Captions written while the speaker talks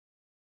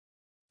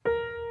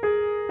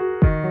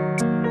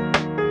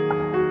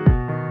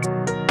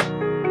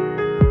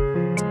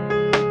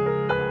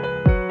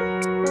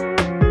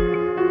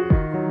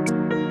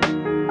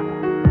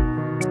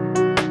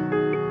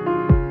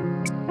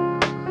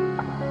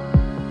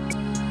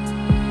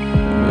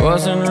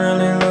wasn't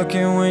really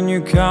looking when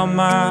you caught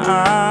my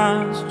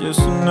eyes. Just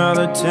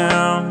another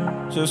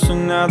town, just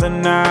another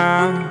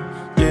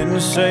night.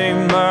 Didn't say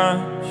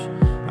much,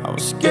 I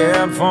was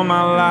scared for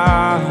my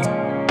life.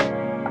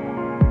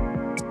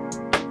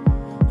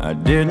 I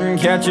didn't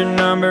catch your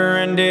number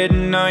and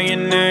didn't know your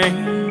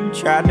name.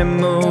 Tried to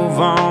move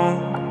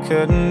on,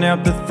 couldn't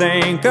help to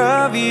think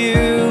of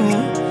you.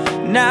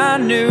 And I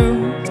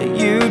knew that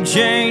you'd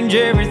change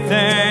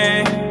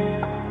everything.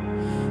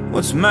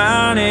 What's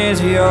mine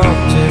is yours.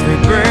 Every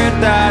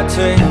breath I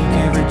take,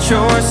 every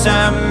choice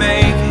I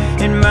make.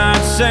 It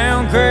might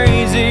sound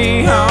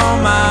crazy, all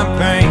my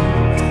pain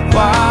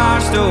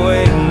washed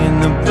away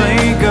in the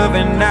blink of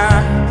an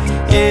eye.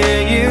 Yeah,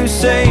 you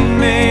saved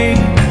me.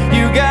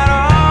 You got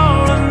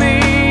all of me,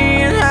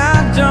 and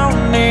I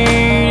don't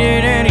need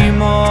it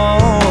anymore.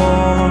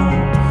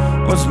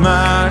 What's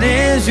mine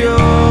is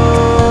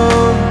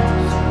yours.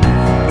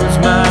 What's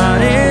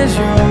mine is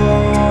yours.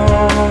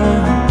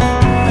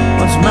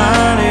 What's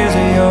mine is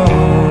yours.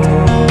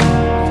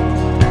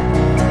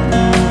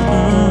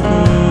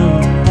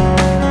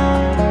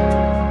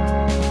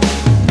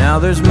 Now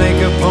there's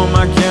makeup on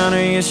my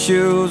counter, your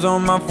shoes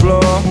on my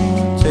floor,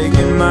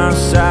 taking my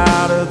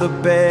side of the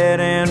bed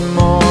and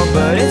more.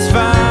 But it's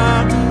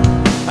fine,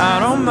 I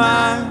don't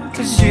mind,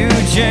 'cause you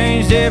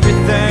changed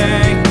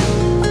everything.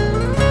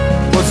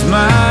 What's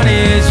mine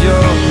is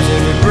yours.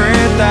 Every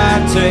breath I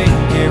take,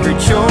 every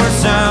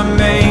choice I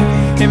make.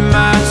 It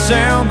might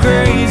sound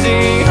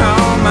crazy,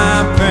 all my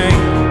pain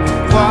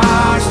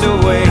washed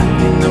away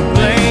in the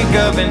blink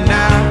of an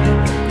eye.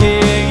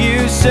 Yeah, you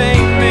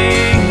saved me.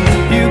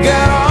 You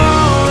got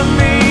all of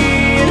me,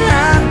 and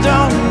I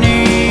don't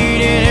need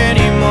it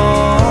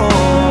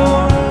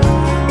anymore.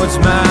 What's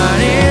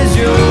mine is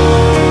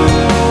yours.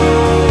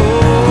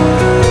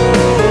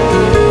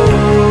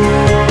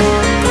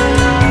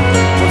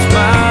 What's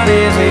mine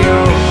is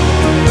yours.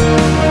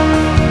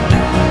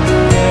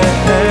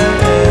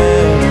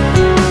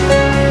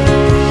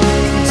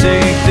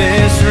 Take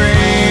this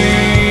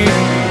ring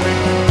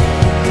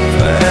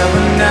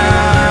forever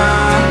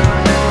now,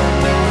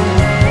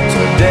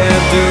 till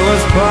death do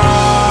us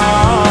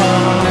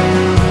part.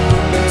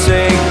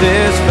 Take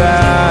this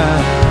vow.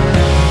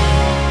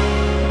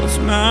 What's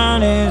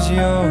mine is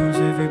yours.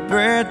 Every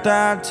breath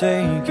I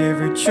take,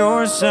 every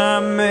choice I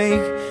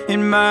make.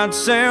 It might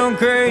sound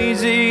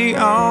crazy,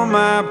 all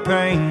my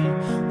pain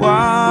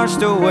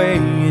washed away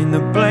in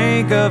the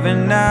blink of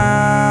an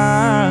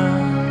eye.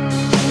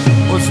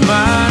 What's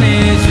mine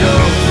is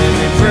yours.